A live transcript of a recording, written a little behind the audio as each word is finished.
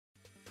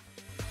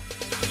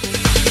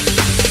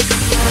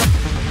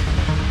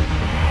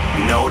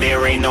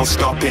there ain't no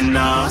stopping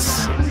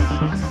us.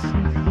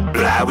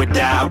 Fly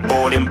without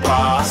boarding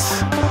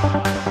pass.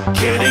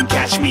 Couldn't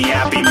catch me,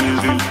 I be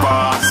moving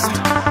fast.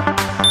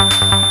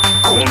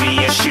 Call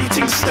me a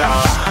shooting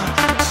star.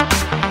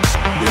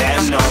 Let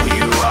 'em know who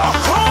you are.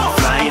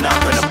 Flying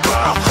up in a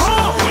bar.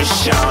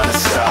 Wish on a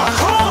star.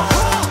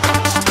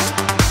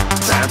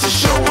 Time to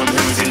show 'em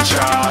who's in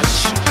charge.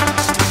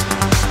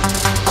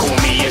 Call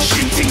me a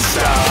shooting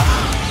star.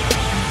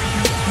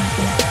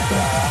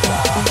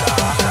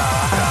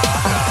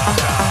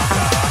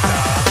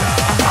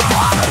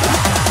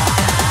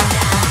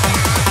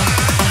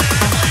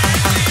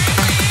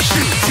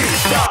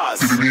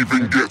 Didn't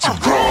even get to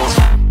bronze.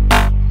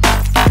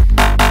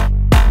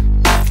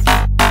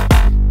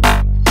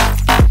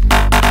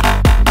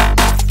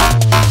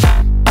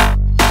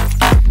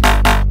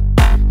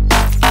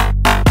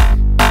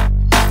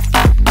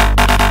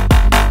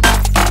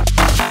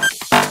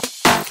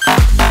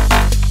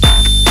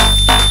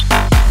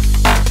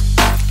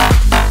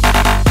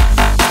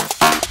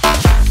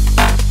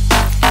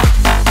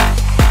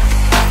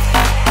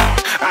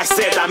 I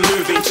said I'm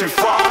moving too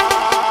far.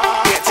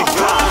 Get to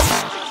glass.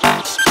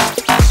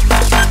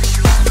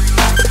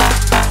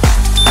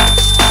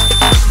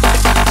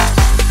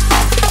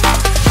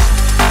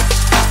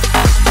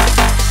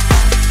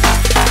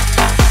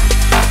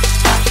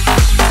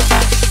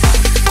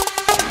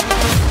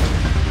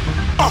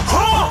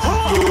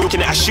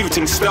 Looking at a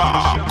shooting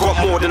star. Got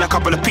more than a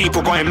couple of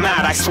people going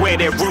mad. I swear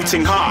they're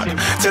rooting hard.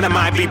 Tell them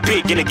I'd be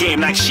big in the game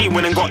like she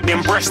went and got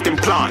them breast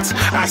implants.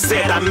 I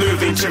said I'm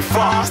moving too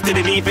fast.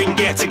 Didn't even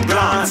get to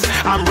glance.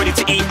 I'm ready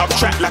to eat up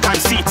track like I'm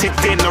seated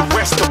in a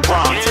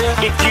restaurant.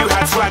 If you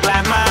had swag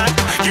like mine,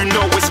 you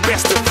know it's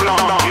best to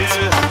flaunt.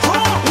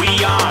 We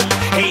aren't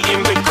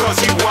hating because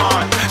you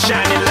aren't.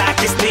 Shining like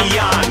it's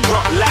neon.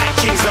 Rock like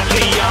kings of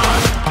Leon.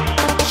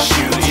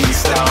 Shooting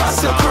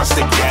stars across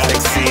the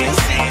galaxy.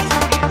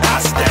 I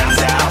stand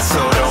out, so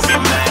don't be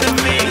mad at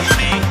me.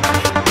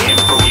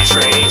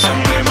 Infiltrate, I'm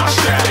with my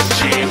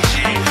strategy.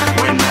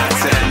 When I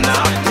turn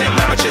up, them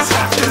amateurs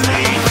have to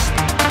leave.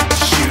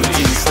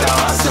 Shooting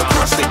stars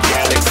across the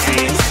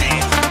galaxy.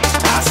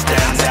 I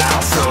stand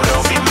out, so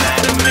don't be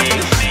mad at me.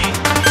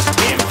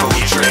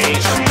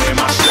 Infiltrate, I'm with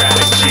my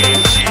strategy.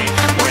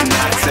 When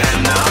I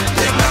turn up,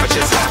 them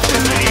amateurs have to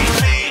leave.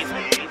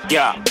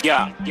 Yeah,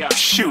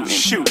 shooting. Yeah,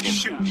 shooting.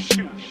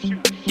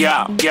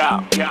 Yeah,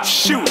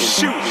 shooting.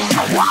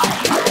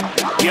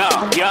 Yeah,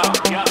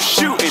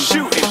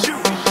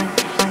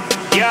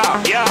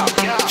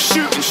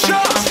 shooting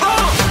shots.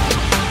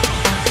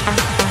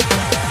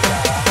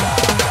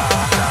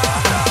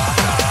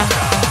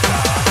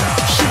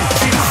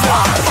 Shooting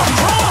stars.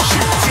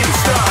 Shooting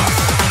stars.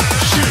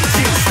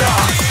 Shooting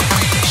stars.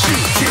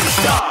 Shooting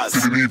stars.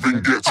 Didn't even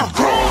get to